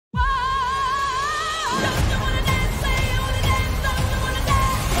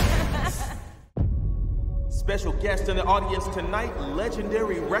Special guest in the audience tonight,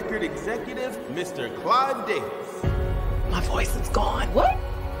 legendary record executive, Mr. Clive Davis. My voice is gone. What?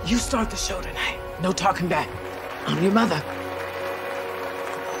 You start the show tonight. No talking back. I'm your mother.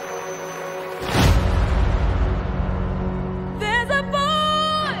 There's a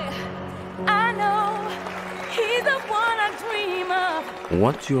boy I know. He's the one I dream of.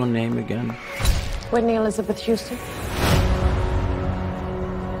 What's your name again? Whitney Elizabeth Houston.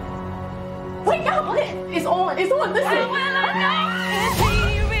 Wake up! It's on. It's on. Listen. How will I know if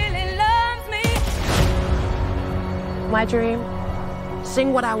he really loves me? My dream,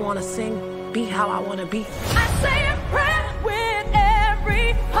 sing what I want to sing, be how I want to be. I say a prayer with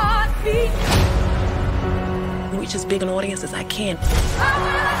every heartbeat. Reach as big an audience as I can.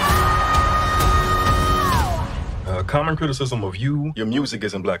 Common criticism of you, your music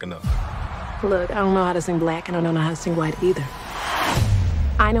isn't black enough. Look, I don't know how to sing black, and I don't know how to sing white either.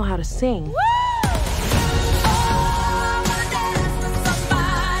 I know how to sing. Woo!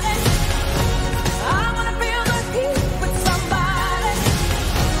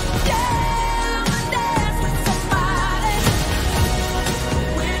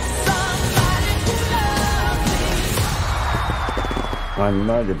 I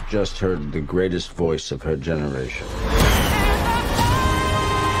might have just heard the greatest voice of her generation.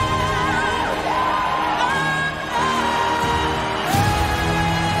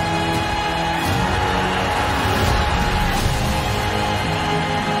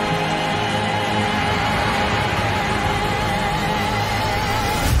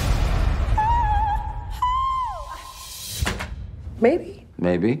 Maybe.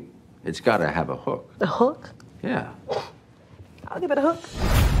 Maybe. It's got to have a hook. A hook? Yeah. I'll give it a hook.